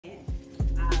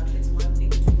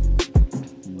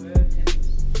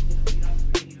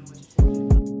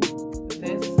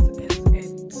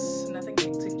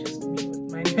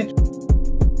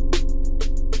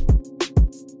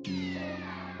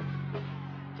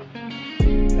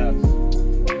Hey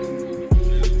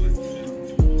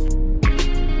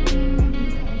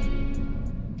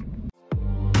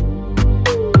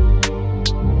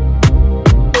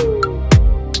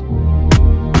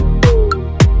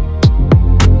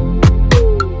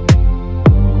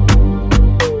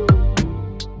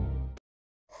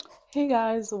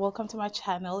guys, welcome to my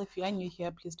channel. If you are new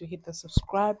here, please do hit the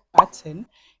subscribe button.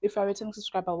 If you're a returning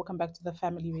subscriber, welcome back to the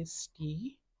family with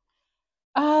Steve.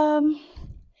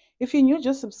 If you're new,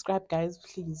 just subscribe, guys,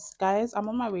 please. Guys, I'm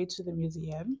on my way to the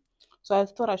museum, so I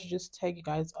thought I should just take you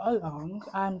guys along.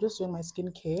 I'm just doing my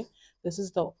skincare. This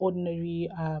is the ordinary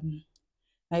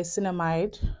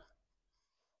niacinamide.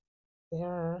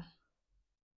 There,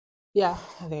 yeah,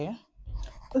 there.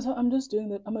 So I'm just doing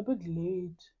that. I'm a bit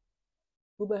late.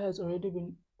 Uber has already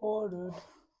been ordered.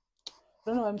 I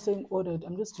don't know why I'm saying ordered.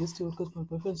 I'm just used to it because my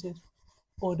boyfriend said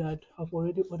ordered. I've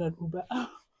already ordered Uber.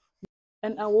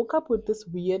 And I woke up with this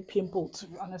weird pimple, to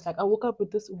be honest. Like, I woke up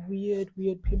with this weird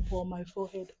pimple on my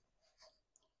forehead.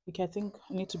 Okay, I think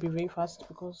I need to be very fast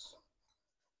because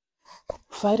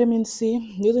vitamin C.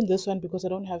 I'm using this one because I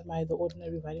don't have the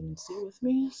ordinary vitamin C with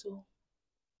me. So,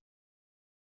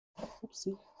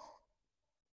 oopsie.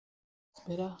 It's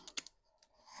better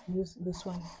use this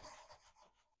one.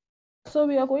 So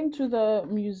we are going to the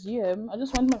museum. I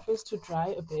just want my face to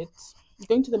dry a bit. I'm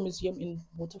going to the museum in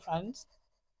Waterfront.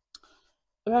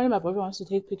 Apparently my boyfriend wants to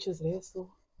take pictures there,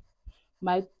 so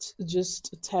might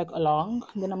just tag along.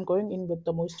 And then I'm going in with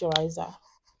the moisturizer.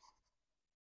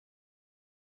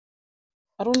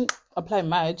 I don't apply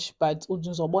much, but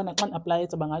I can't apply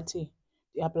it.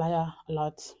 I apply a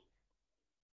lot.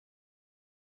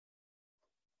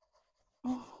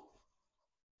 Oh.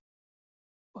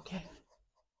 Okay.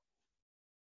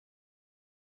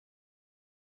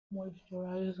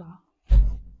 Moisturizer.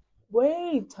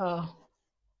 Wait.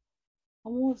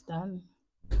 Almost done.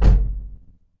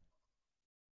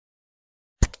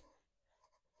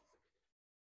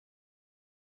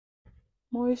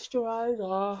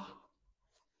 Moisturizer.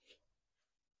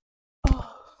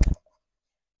 Oh.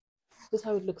 This is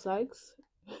how it looks like.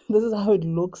 This is how it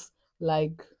looks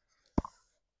like.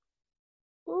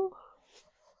 Ooh.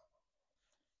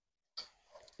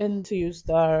 And to use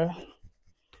the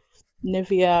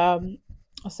Nivea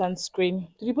sunscreen.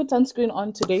 Did you put sunscreen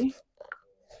on today?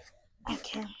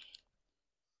 Okay.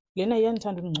 Lena Yan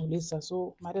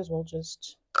so might as well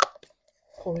just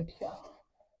pour it here.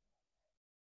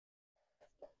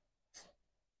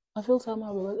 I feel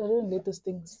somehow because I didn't let this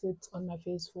thing sit on my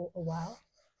face for a while.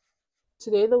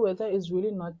 Today the weather is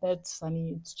really not that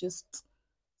sunny. It's just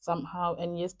somehow,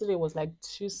 and yesterday was like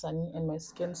too sunny and my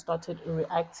skin started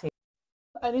reacting.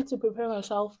 I need to prepare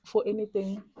myself for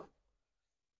anything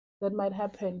that might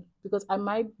happen because I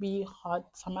might be hot.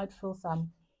 I might feel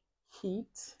some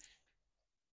heat.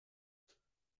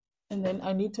 And then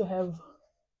I need to have,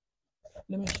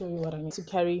 let me show you what I need to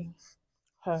carry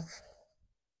her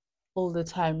all the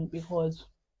time because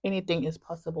anything is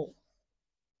possible.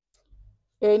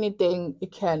 Anything,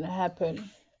 it can happen.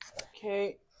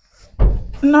 Okay.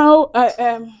 Now I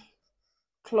am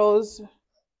close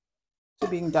to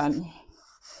being done.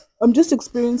 I'm just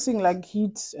experiencing like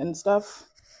heat and stuff.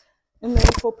 And then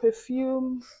for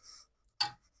perfume,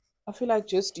 I feel like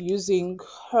just using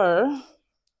her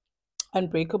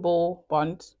Unbreakable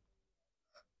Bond.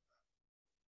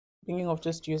 Thinking of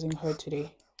just using her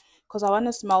today because I want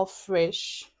to smell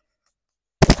fresh.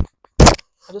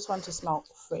 I just want to smell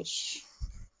fresh.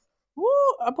 Woo!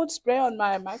 I put spray on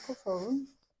my microphone.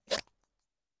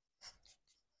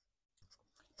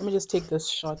 Let me just take this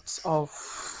shot of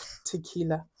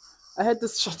tequila. I had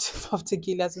this shot of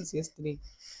tequila since yesterday.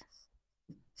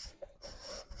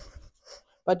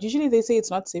 But usually they say it's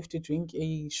not safe to drink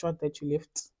a shot that you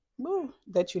left.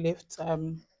 That you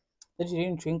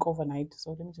didn't drink overnight.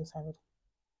 So let me just have it.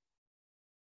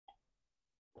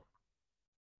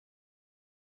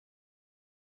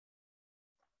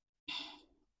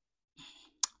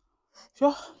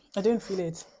 Sure, I didn't feel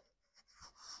it.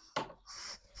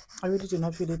 I really did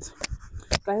not feel it.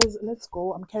 Guys, let's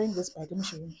go. I'm carrying this bag. Let me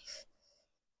show you.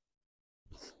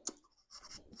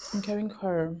 I'm carrying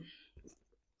her.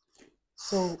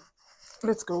 So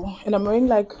let's go. And I'm wearing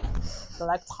like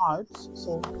black hearts.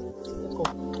 So let's go.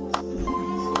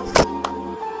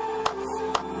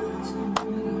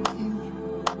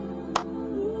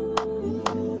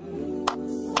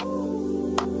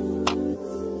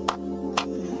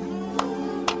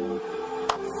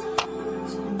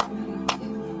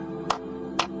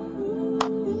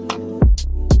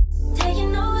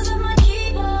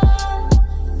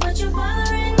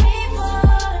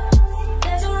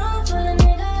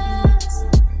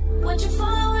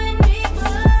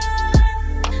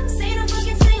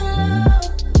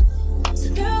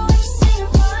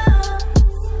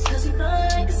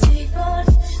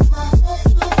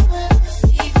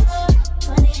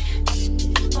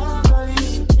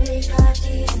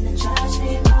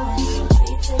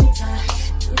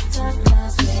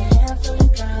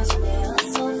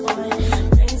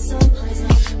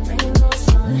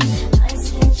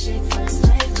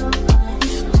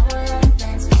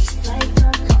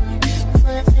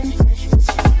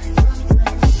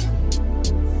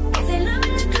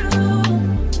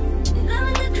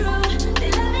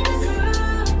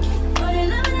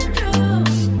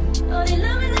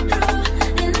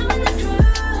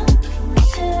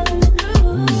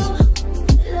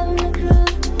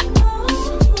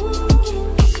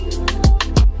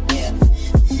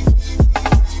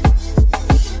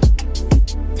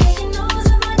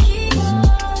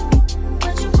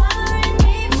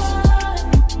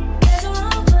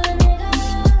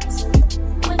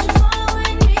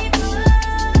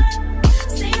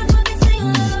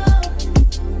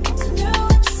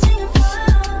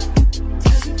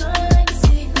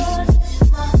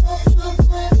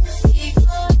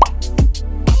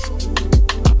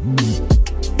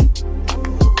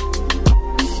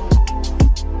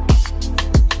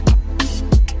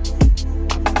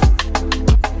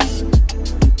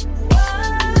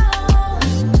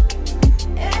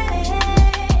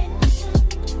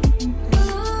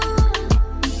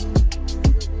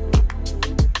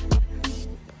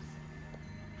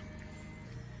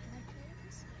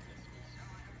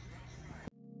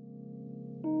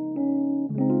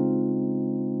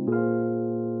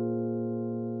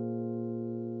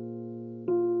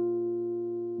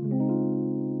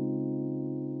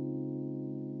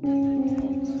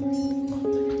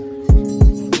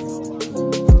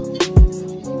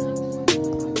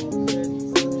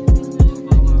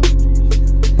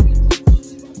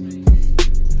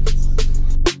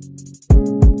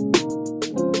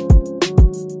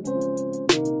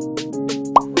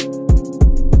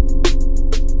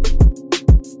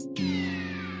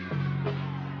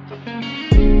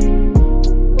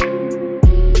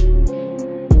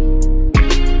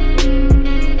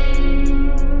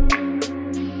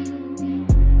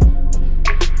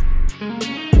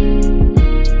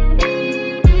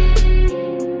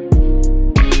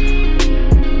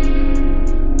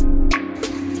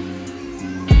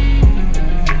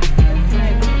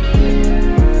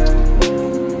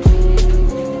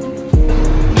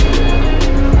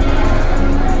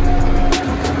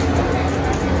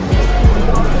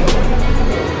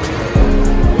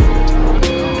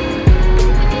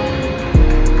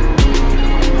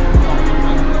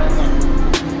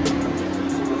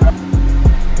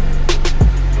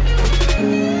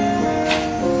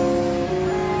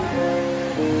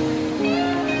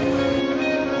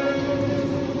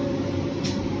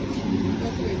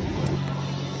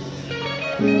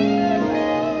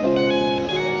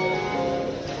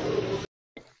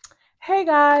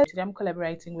 guys, today I'm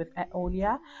collaborating with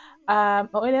Aoolia.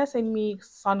 Aoolia sent me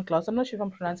sunglasses. I'm not sure if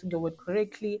I'm pronouncing the word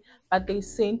correctly, but they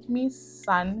sent me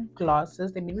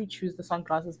sunglasses. They made me choose the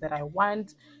sunglasses that I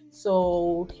want.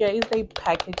 So here is the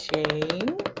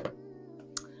packaging.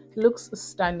 Looks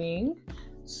stunning.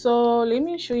 So let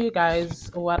me show you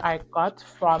guys what I got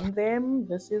from them.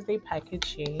 This is the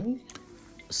packaging.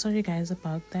 Sorry guys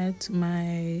about that.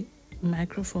 My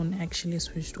microphone actually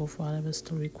switched off while I was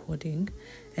still recording,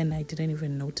 and I didn't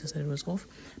even notice that it was off.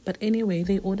 But anyway,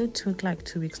 the order took like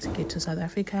 2 weeks to get to South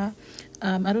Africa.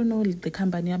 I don't know the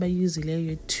company I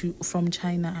usually from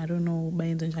China. I don't know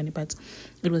by China, but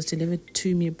it was delivered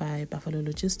to me by Buffalo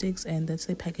Logistics, and that's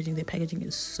the packaging. The packaging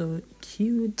is so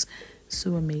cute,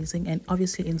 so amazing, and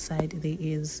obviously inside there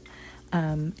is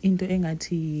into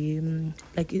engathi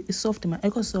like it's soft,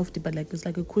 soft, but like it's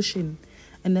like a cushion,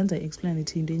 and then I explain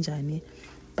it into njani,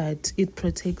 but it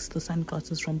protects the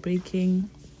sunglasses from breaking,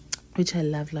 which I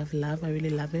love. I really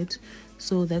love it.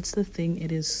 So that's the thing.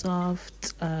 It is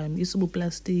soft, usable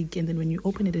plastic, and then when you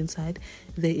open it inside,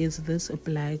 there is this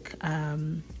black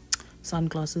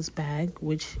sunglasses bag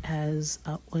which has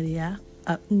Aoolia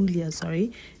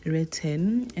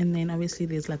written, and then obviously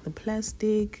there's like the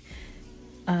plastic.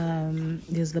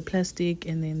 There's the plastic,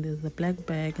 and then there's the black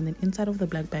bag, and then inside of the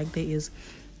black bag there is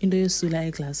into your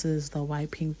Aoolia glasses, the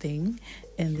wiping thing,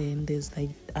 and then there's the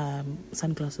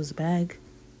sunglasses bag.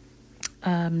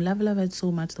 Love it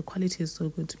so much. The quality is so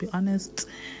good, to be honest.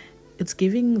 It's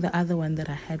giving the other one that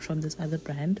I had from this other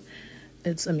brand.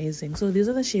 It's amazing. So these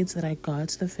are the shades that I got,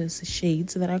 the first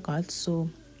shades that I got. So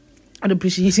I'd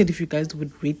appreciate it if you guys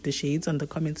would rate the shades on the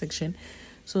comment section.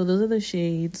 So those are the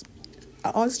shades.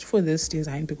 I asked for this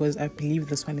design because I believe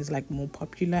this one is like more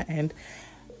popular, and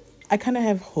I kind of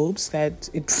have hopes that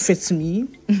it fits me.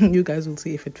 You guys will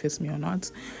see if it fits me or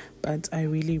not, but I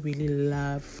really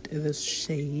loved this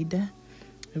shade. I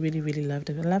really loved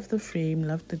it. I love the frame,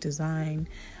 loved the design,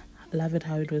 love it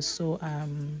how it was so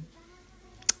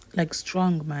like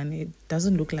strong, man. It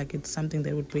doesn't look like it's something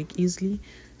that would break easily.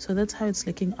 So that's how it's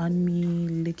looking on me,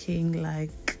 looking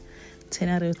like 10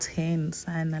 out of 10,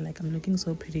 Sana. Like, I'm looking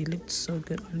so pretty. It looked so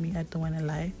good on me, I don't want to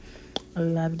lie. I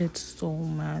loved it so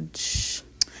much.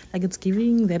 Like, it's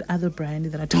giving that other brand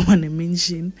that I don't want to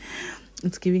mention.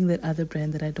 It's giving that other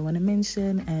brand that I don't want to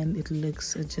mention, and it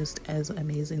looks just as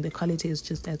amazing. The quality is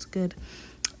just as good.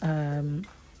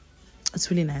 It's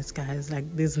really nice, guys. Like,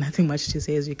 there's nothing much to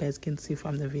say, as you guys can see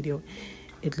from the video.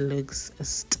 It looks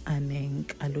stunning.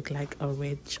 I look like a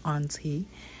rich auntie.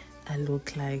 I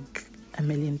look like $1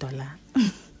 million.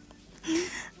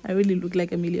 I really look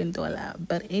like $1 million.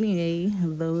 But anyway,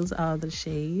 those are the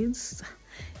shades.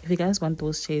 If you guys want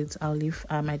those shades, I'll leave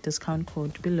my discount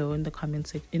code below in the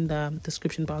comments, in the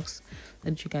description box,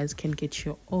 that you guys can get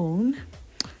your own.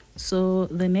 So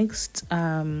the next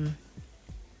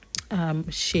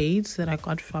shades that I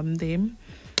got from them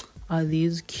are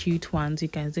these cute ones. You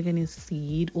guys are gonna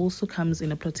see it also comes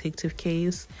in a protective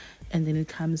case, and then it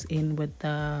comes in with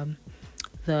the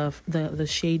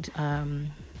shade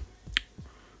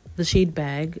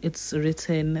bag. It's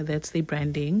written, that's the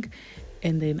branding,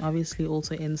 and then obviously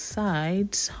also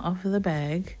inside of the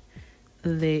bag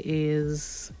there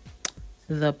is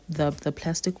the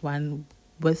plastic one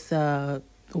with the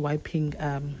wiping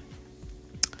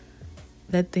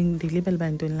that thing, the label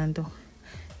band,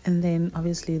 and then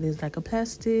obviously there's like a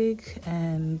plastic,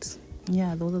 and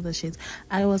yeah, those are the shades.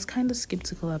 I was kind of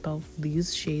skeptical about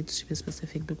these shades, to be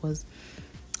specific, because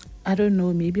I don't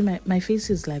know, maybe my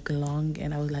face is like long,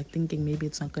 and I was like thinking maybe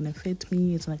it's not gonna fit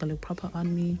me, it's not gonna look proper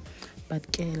on me. But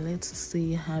okay, let's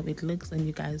see how it looks, and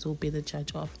you guys will be the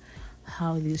judge of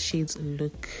how these shades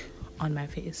look on my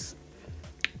face.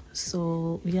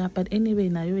 So yeah, but anyway,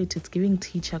 now it's giving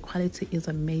teacher. Quality is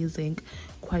amazing,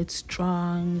 quite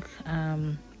strong,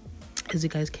 as you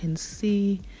guys can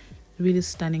see, really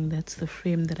stunning. That's the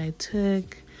frame that I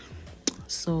took.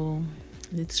 So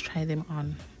let's try them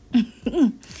on.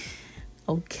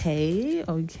 Okay,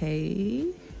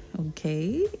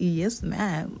 yes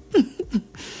ma'am.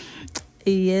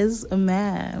 Yes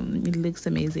ma'am. It looks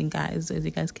amazing, guys. As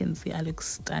you guys can see, I look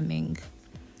stunning.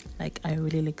 Like, I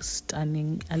really look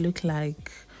stunning. I look like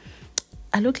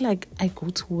I go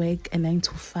to work a 9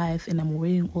 to 5, and I'm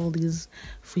wearing all these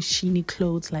fashini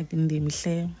clothes, like in the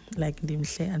mhle.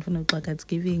 And for like it's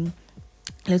giving,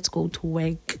 let's go to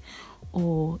work,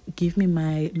 or give me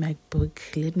my book,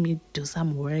 let me do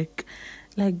some work.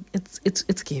 Like,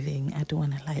 it's giving. I don't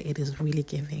want to lie, it is really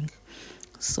giving.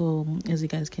 So as you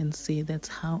guys can see, that's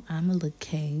how I'm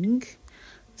looking.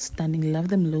 Stunning. Love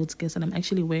them loads, guys, and I'm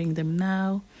actually wearing them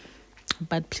now.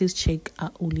 But please check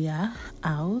Aoolia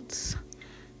out.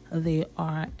 They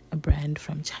are a brand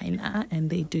from China and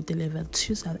they do deliver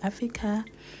to South Africa.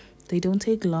 They don't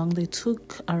take long. They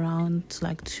took around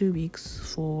like 2 weeks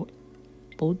for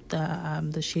both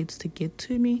the shades to get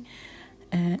to me,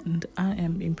 and I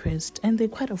am impressed. And they're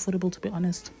quite affordable, to be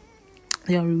honest.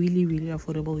 They are really, really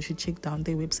affordable. You should check down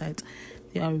their website.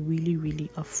 They are really, really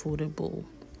affordable.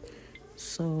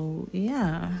 So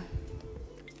yeah,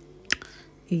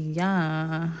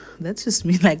 that's just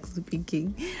me like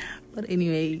speaking. But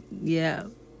anyway, yeah.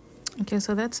 Okay,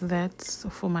 so that's that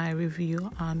for my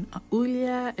review on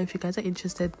Aoolia. If you guys are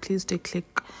interested, please do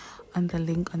click on the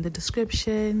link on the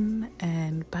description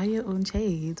and buy your own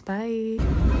shades. Bye.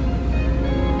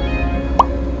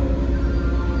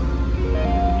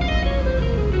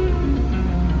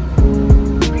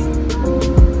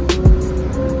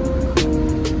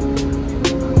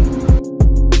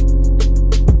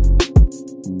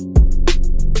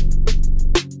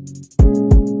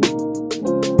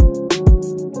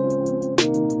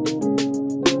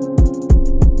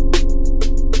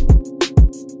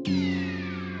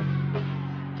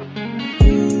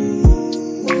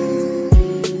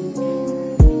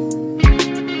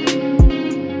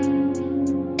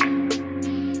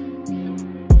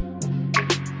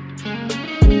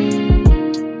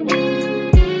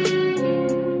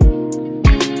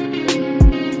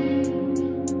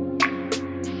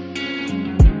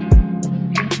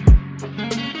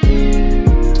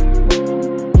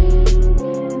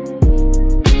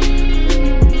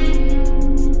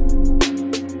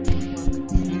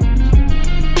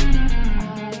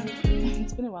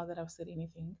 It's been a while that I've said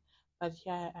anything, but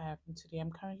here I am today.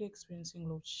 I'm currently experiencing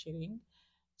load shedding,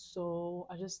 so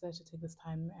I just decided to take this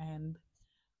time and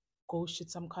go shoot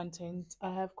some content. I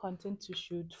have content to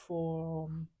shoot for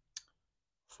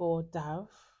Dove.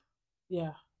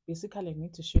 Yeah, basically I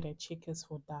need to shoot a checkers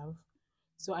for Dove.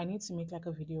 So I need to make like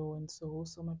a video, and so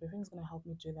my boyfriend's gonna help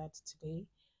me do that today.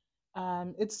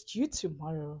 It's due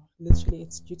tomorrow. Literally,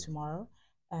 it's due tomorrow,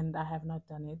 and I have not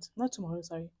done it. Not tomorrow,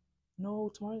 sorry.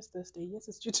 No, tomorrow is Thursday. Yes,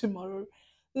 it's due tomorrow.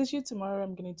 It's due tomorrow.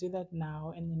 I'm gonna do that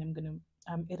now, and then I'm gonna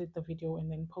edit the video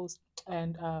and then post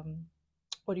and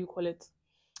what do you call it?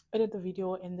 Edit the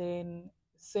video and then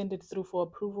send it through for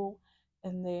approval,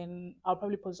 and then I'll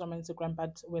probably post it on my Instagram.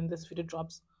 But when this video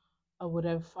drops,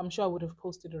 I'm sure I would have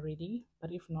posted already.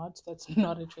 But if not, that's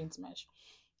not a train smash.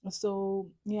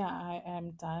 So yeah, I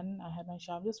am done. I had my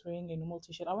shower. I'm just wearing a normal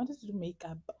t-shirt. I wanted to do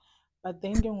makeup, but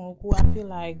then I feel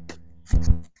like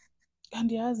and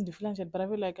yeah, hasn't different, but I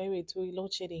feel like I wait to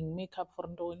load shedding makeup for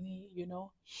Ndoni.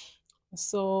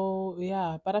 So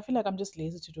yeah, but I feel like I'm just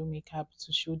lazy to do makeup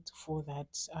to shoot for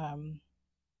that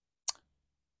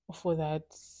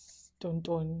don't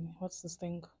what's this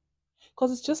thing?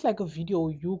 Because it's just like a video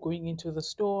you going into the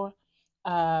store,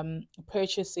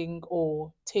 purchasing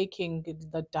or taking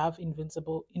the Dove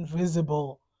invisible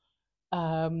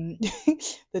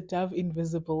the Dove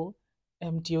invisible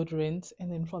deodorant,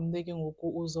 and then from there ke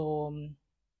ngoku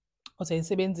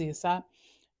uzayisebenzisa,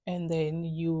 and then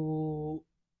you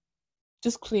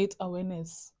just create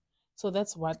awareness. So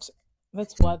that's what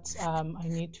I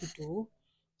need to do.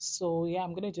 So yeah,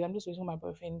 I'm gonna do. I'm just waiting for my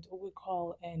boyfriend. We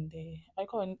call and I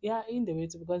call, yeah, in the way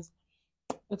because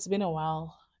it's been a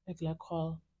while. Like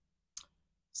call.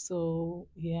 So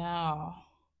yeah,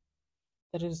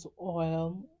 that is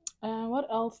oil. What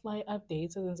else like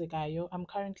updates in Zagayo? I'm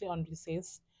currently on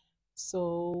recess.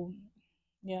 So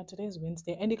yeah, today is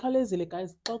Wednesday. And the colors like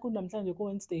guys,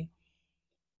 Wednesday.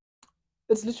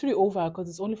 It's literally over because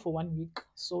it's only for 1 week.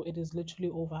 So it is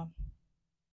literally over.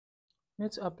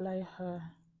 Need to apply her.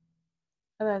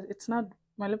 It's not,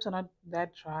 my lips are not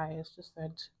that dry. It's just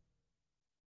that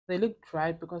they look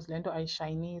dry because lento eye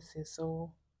shiny,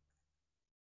 so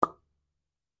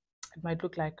it might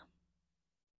look like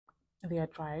they are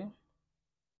dry,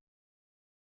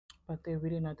 but they're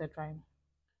really not that dry.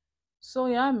 So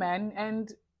yeah, man.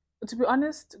 And to be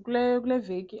honest, I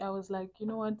was like, you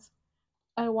know what?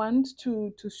 I want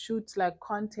to shoot like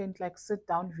content, like sit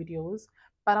down videos,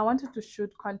 but I wanted to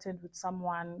shoot content with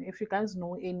someone. If you guys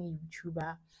know any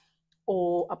YouTuber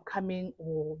or upcoming,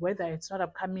 or whether it's not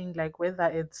upcoming, like whether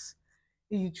it's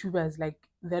YouTubers like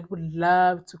that would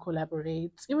love to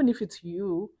collaborate, even if it's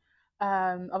you.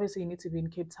 Obviously you need to be in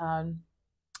Cape Town,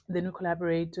 then we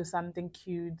collaborate to something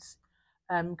cute.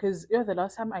 Because the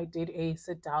last time I did a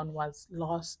sit down was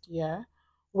last year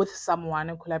with someone,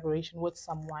 a collaboration with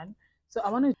someone. So I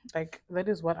want to like that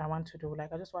is what I want to do.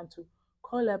 Like I just want to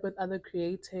collab with other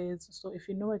creators. So if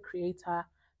you know a creator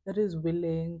that is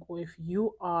willing, or if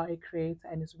you are a creator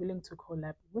and is willing to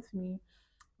collab with me,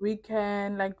 we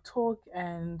can like talk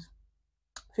and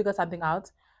figure something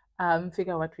out.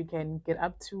 figure what we can get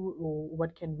up to or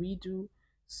what can we do.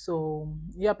 So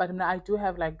yeah, but I do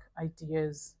have like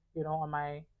ideas, you know, on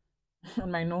my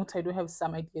on my notes. I do have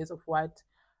some ideas of what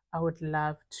I would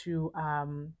love to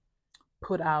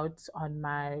put out on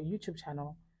my YouTube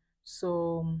channel.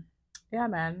 So yeah,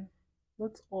 man,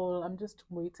 that's all. I'm just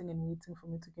waiting and waiting for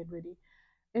me to get ready.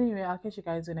 Anyway, I'll catch you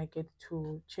guys when I get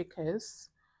to Checkers.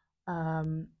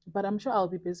 But I'm sure I'll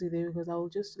be busy there because I'll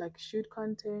just like shoot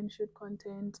content,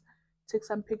 take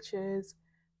some pictures,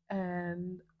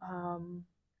 and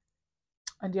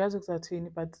yes, exactly.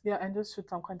 But yeah, and just shoot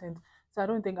some content. So I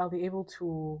don't think I'll be able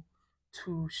to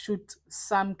shoot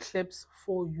some clips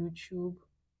for YouTube,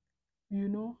 you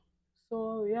know.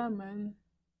 So yeah, man.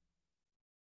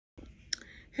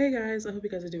 Hey guys, I hope you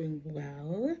guys are doing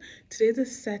well. Today's a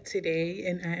Saturday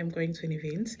and I am going to an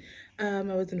event. I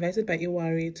was invited by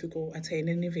iWori to go attend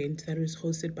an event that was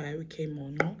hosted by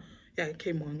Kemono. Yeah,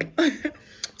 Kemono.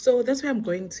 So that's where I'm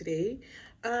going today.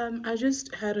 I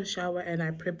just had a shower and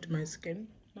I prepped my skin.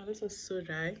 My lips are so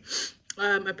dry.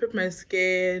 I prepped my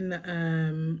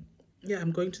skin. Yeah,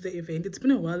 I'm going to the event. It's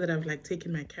been a while that I've like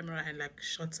taken my camera and like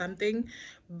shot something,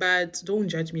 but don't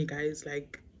judge me, guys.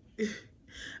 Like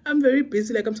I'm very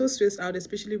busy. Like I'm so stressed out,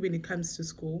 especially when it comes to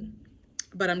school.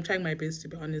 But I'm trying my best, to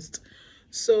be honest.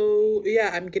 So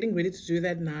yeah, I'm getting ready to do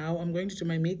that now. I'm going to do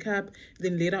my makeup.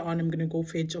 Then later on, I'm gonna go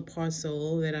fetch a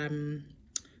parcel that I'm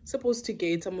supposed to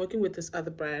get. I'm working with this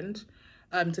other brand.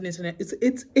 It's an it's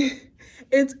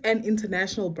it's an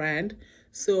international brand.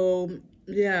 So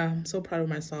yeah, I'm so proud of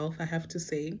myself, I have to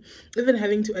say. Even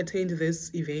having to attend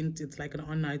this event, it's like an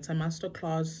online, it's a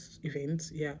masterclass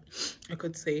event. Yeah, I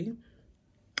could say.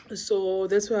 So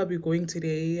that's where I'll be going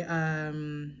today,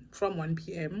 from 1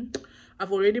 p.m.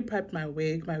 I've already prepped my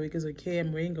wig. My wig is okay.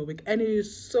 I'm wearing a wig. And it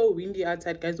is so windy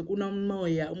outside, guys.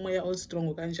 Umoya all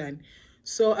strong kanjani.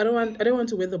 So I don't want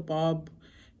to wear the bob.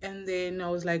 And then I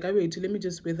was like, I wait, let me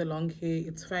just wear the long hair.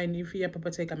 It's fine. If you have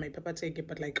papa take, I might papa take it.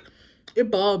 But like a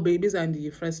bob babies and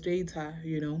the frustrator,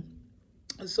 you know.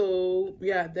 So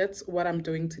yeah, that's what I'm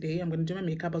doing today. I'm gonna do my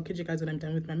makeup. I'll catch you guys when I'm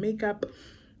done with my makeup,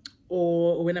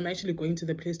 or when I'm actually going to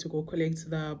the place to go collect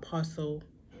the parcel.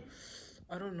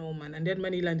 I don't know, man. And then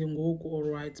money landing go all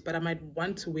right, but I might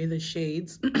want to wear the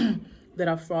shades that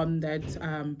are from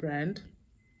that brand.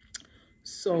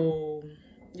 So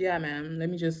yeah, man. Let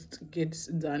me just get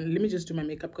done. Let me just do my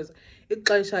makeup because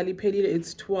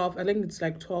it's 12. I think it's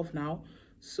like 12 now.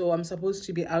 So I'm supposed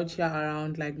to be out here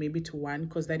around like maybe to 1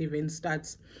 because that event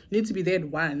starts. Need to be there at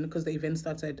 1 because the event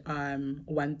starts at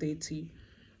 1:30.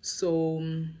 So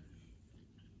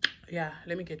yeah,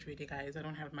 let me get ready, guys. I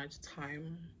don't have much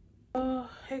time. Oh,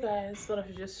 hey guys, thought I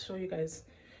should just show you guys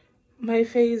my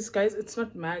face, guys. It's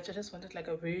not much. I just wanted like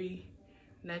a very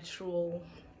natural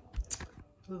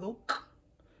look.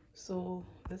 So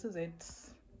this is it.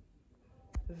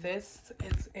 This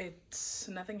is it.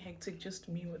 Nothing hectic, just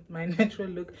me with my natural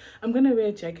look. I'm gonna wear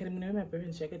a jacket. I'm gonna wear my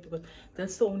parents' jacket because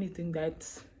that's the only thing that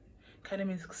kind of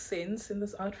makes sense in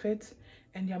this outfit.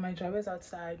 And yeah, my driver's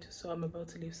outside, so I'm about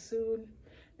to leave soon.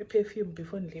 A perfume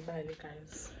before leave,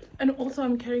 guys. And also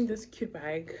I'm carrying this cute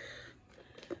bag.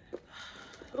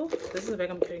 Oh, this is the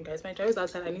bag I'm carrying, guys. My driver's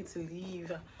outside. I need to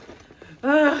leave.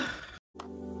 Ah.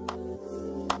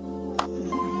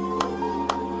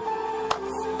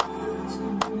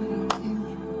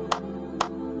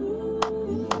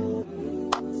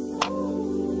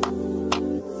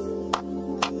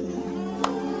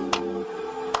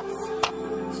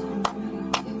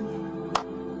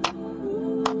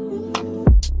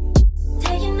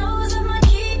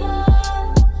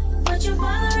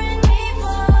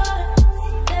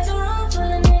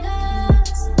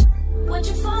 What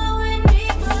you following me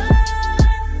for?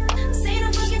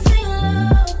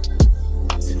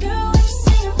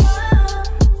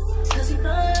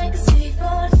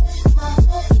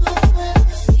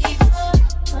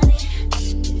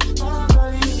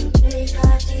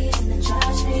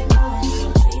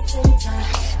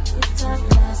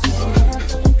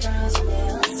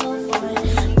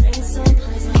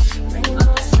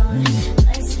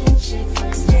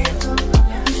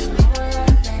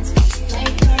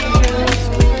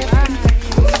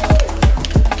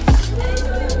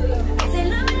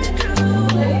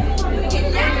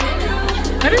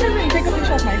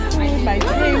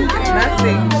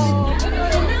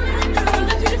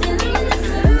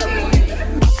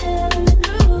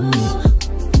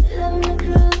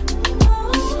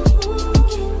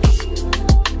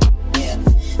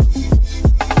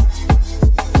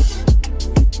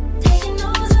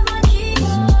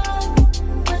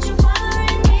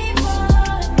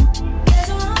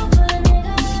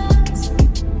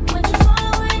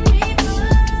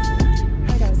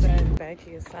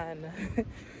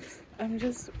 I'm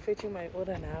just fetching my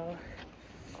order now.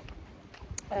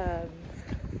 Um,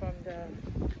 from the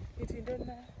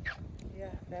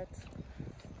yeah, that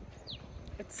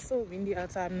it's so windy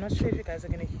outside. I'm not sure if you guys are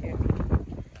gonna hear me,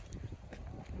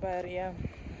 but yeah,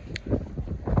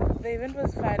 the event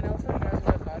was fine. I'll tell you guys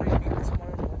more about it maybe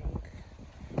tomorrow morning.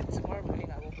 Tomorrow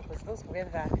morning I will, because this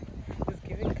weather is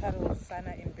giving cuddles,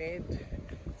 Sana in bed,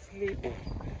 sleep.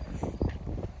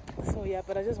 So yeah,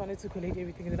 but I just wanted to collect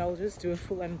everything and then I'll just do a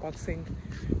full unboxing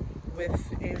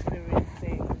with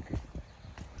everything.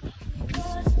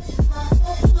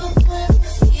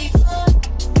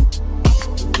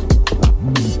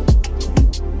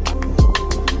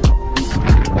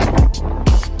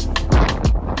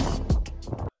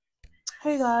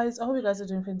 Hey guys, I hope you guys are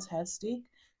doing fantastic.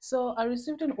 So I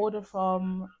received an order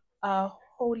from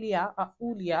Aoolia.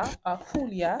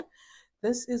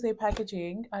 This is their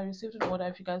packaging. I received an order.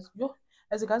 If you guys,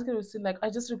 as you guys can see, like I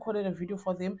just recorded a video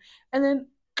for them, and then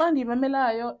Andy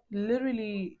Mamela,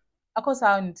 literally, ako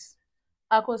sound.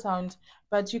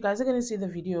 But you guys are gonna see the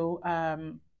video.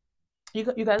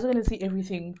 You guys are gonna see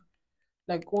everything,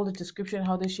 like all the description,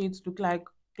 how the shades look like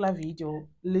video.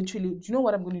 Literally, do you know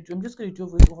what I'm gonna do? I'm just gonna do a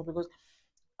voiceover because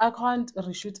I can't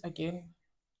reshoot again.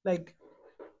 Like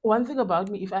one thing about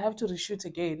me, if I have to reshoot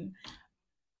again,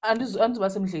 and this and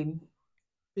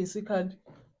basically.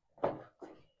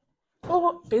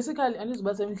 Oh, basically, I just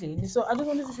bought everything. So I just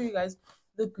wanted to show you guys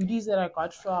the goodies that I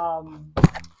got from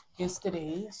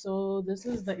yesterday. So this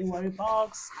is the iWori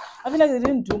box. I feel like they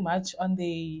didn't do much on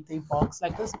the box.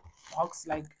 Like this box,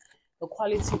 like the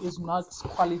quality is not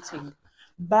quality,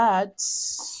 but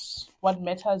what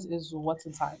matters is what's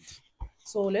inside.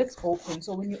 So let's open.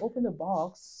 So when you open the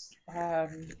box,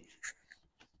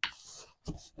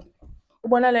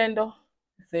 ubona lendo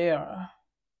there.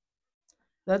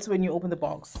 That's when you open the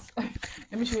box.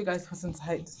 Let me show you guys what's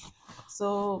inside.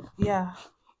 So yeah.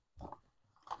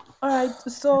 All right.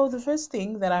 So the first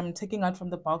thing that I'm taking out from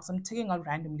the box, I'm taking out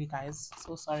randomly, guys.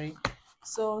 So sorry.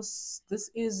 So this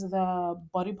is the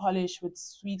body polish with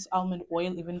sweet almond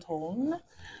oil even tone.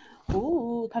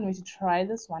 Ooh, can't wait to try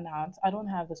this one out. I don't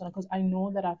have this one because I know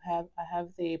that I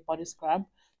have the body scrub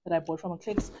that I bought from a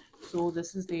Clicks. So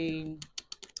this is the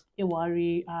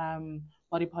iWori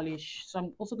body polish. So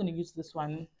I'm also gonna use this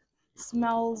one.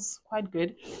 Smells quite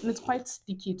good and it's quite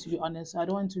sticky, to be honest. So I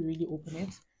don't want to really open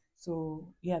it. So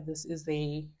yeah, this is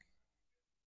the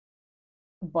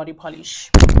body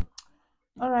polish.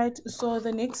 All right. So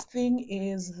the next thing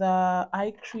is the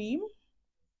eye cream.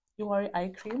 iWori eye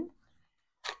cream.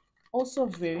 Also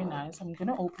very nice. I'm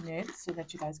gonna open it so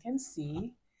that you guys can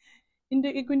see. In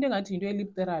the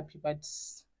lip therapy, but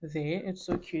there it's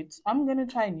so cute. I'm gonna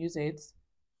try and use it.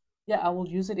 Yeah, I will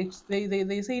use it.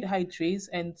 They say it hydrates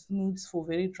and smooths for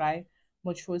very dry,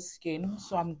 mature skin.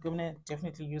 So I'm gonna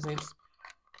definitely use it.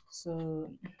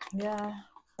 So yeah,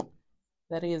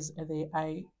 that is the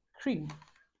eye cream.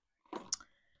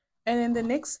 And then the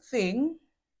next thing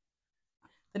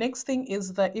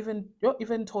is the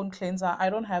even tone cleanser. I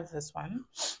don't have this one,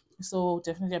 so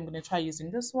definitely I'm gonna try using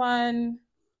this one.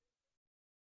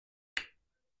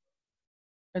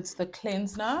 It's the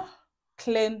cleanser,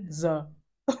 cleanser.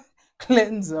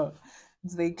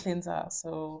 It's the cleanser.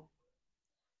 So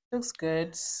looks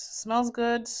good, smells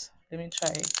good. Let me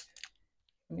try.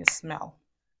 Let me smell.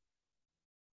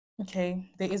 Okay,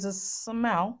 there is a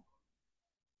smell,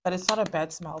 but it's not a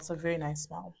bad smell. It's a very nice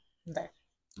smell. There.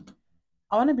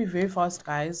 I want to be very fast,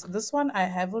 guys. This one I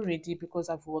have already because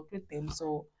I've worked with them.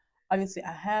 So obviously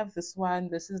I have this one.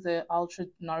 This is the Ultra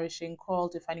Nourishing Coral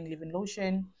Defining Leave-In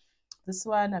Lotion. This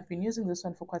one, I've been using this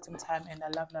one for quite some time and I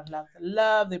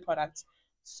love the product.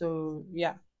 So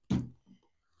yeah.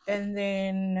 And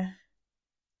then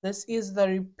this is the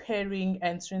Repairing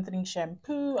and Strengthening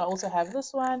Shampoo. I also have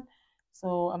this one.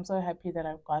 So I'm so happy that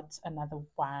I've got another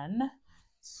one.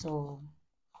 So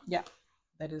yeah,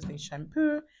 that is the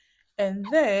shampoo. And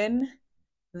then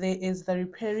there is the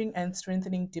Repairing and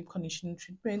Strengthening Deep Conditioning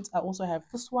Treatment. I also have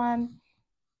this one.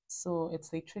 So it's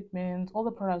the treatment. All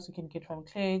the products you can get from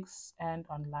Clicks and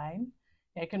online.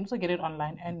 Yeah, you can also get it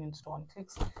online and in store on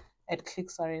Clicks. At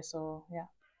Clicks, sorry. So yeah,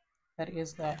 that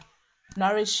is the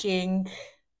Nourishing,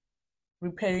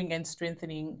 Repairing and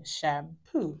Strengthening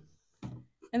Shampoo.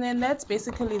 And then that's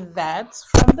basically that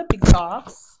from the big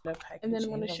box. And then I'm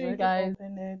going to show you guys.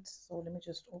 Open it. So let me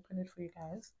just open it for you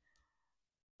guys.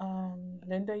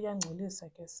 Lenda yangcolisa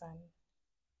ke son.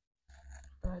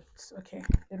 But okay,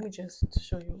 let me just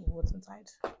show you what's inside.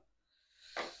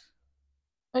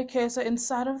 Okay, so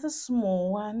inside of the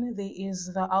small one, there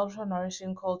is the Ultra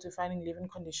Nourishing Cold Defining Leave-In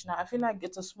Conditioner. I feel like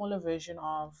it's a smaller version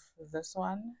of this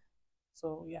one.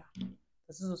 So yeah,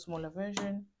 This is a smaller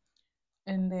version.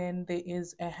 And then there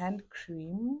is a hand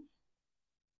cream.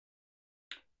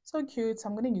 So cute. So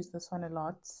I'm going to use this one a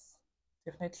lot.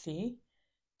 Definitely.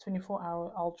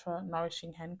 24-hour ultra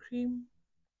nourishing hand cream.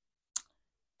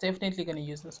 Definitely going to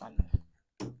use this one.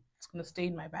 It's going to stay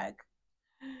in my bag.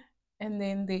 And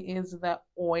then there is the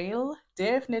oil.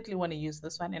 Definitely want to use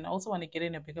this one. And I also want to get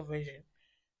in a bigger version.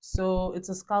 So it's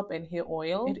a scalp and hair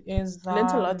oil. It is the,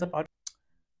 learned a lot about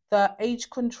the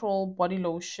age control body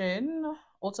lotion.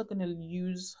 Also going to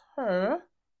use her.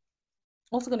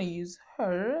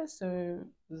 So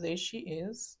there she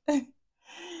is.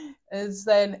 It's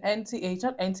an anti-age,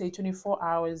 not anti-age, 24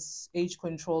 hours age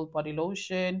control body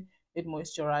lotion. It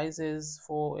moisturizes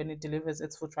for and it delivers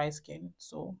it's for dry skin.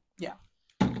 So yeah.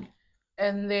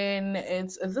 And then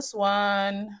it's this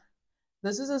one.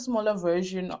 This is a smaller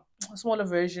version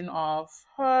of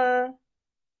her.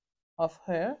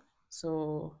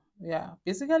 So yeah,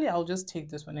 basically I'll just take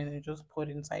this one and then just put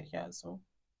it inside here. So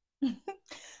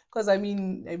because I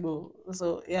mean, I will.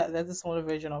 So yeah, that's a smaller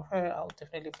version of her. I'll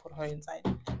definitely put her inside.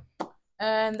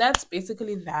 And that's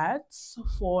basically that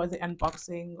for the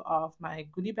unboxing of my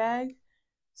goodie bag.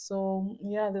 So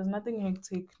yeah, there's nothing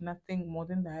hectic, nothing more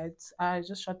than that. I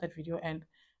just shot that video and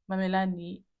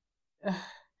Mamelani,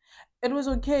 it was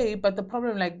okay, but the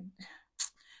problem, like,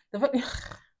 the fact,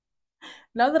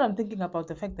 now that I'm thinking about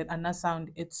the fact that Anna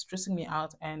sound, it's stressing me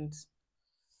out and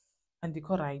the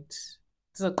right.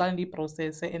 It's a currently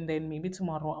process, and then maybe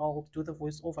tomorrow I'll do the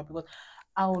voiceover because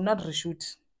I will not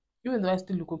reshoot. Even though I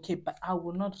still look okay, but I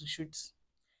will not reshoot.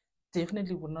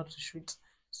 Definitely will not reshoot.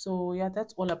 So yeah,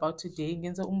 that's all about today.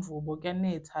 Ngenza umvubo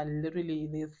kuyanetha, literally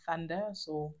there's thunder.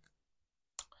 So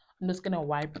I'm just gonna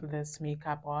wipe this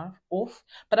makeup off.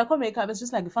 But I call makeup, it's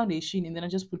just like a foundation, and then I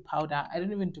just put powder. I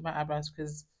don't even do my eyebrows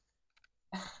because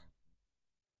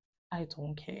I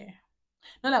don't care.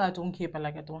 Not like I don't care, but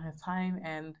like I don't have time.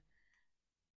 And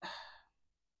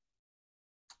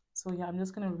so yeah, I'm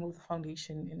just gonna remove the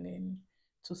foundation and then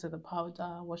to the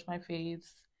powder, wash my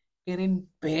face, get in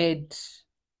bed,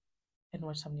 and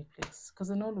watch some Netflix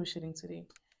because I know no shitting today.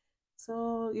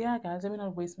 So yeah, guys, let me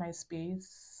not waste my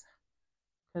space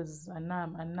because I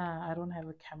don't have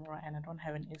a camera and I don't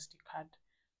have an SD card.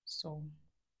 So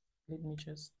let me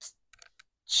just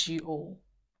chill.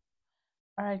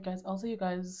 Alright guys, I'll see you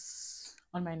guys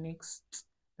on my next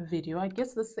video. I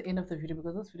guess this is the end of the video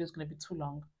because this video is going to be too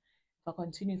long. If I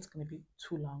continue, it's going to be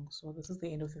too long. So this is the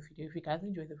end of the video. If you guys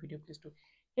enjoyed the video, please do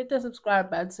hit the subscribe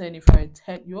button. If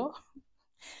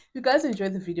you guys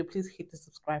enjoyed the video, please hit the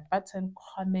subscribe button.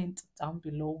 Comment down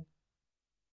below.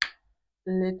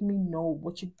 Let me know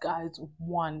what you guys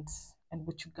want and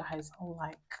what you guys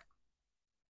like.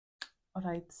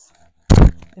 Alright,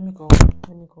 let me go.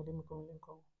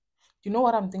 You know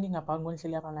what I'm thinking about? I'm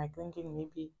like thinking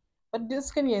maybe, but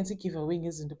this can be giveaway,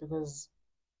 isn't it? Because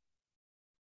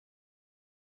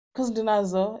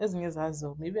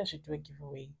maybe I should do a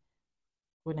giveaway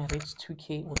when I reach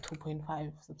 2K or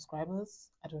 2.5 subscribers.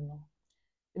 I don't know.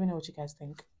 Let me know what you guys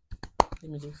think.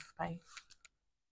 Let me leave. Bye.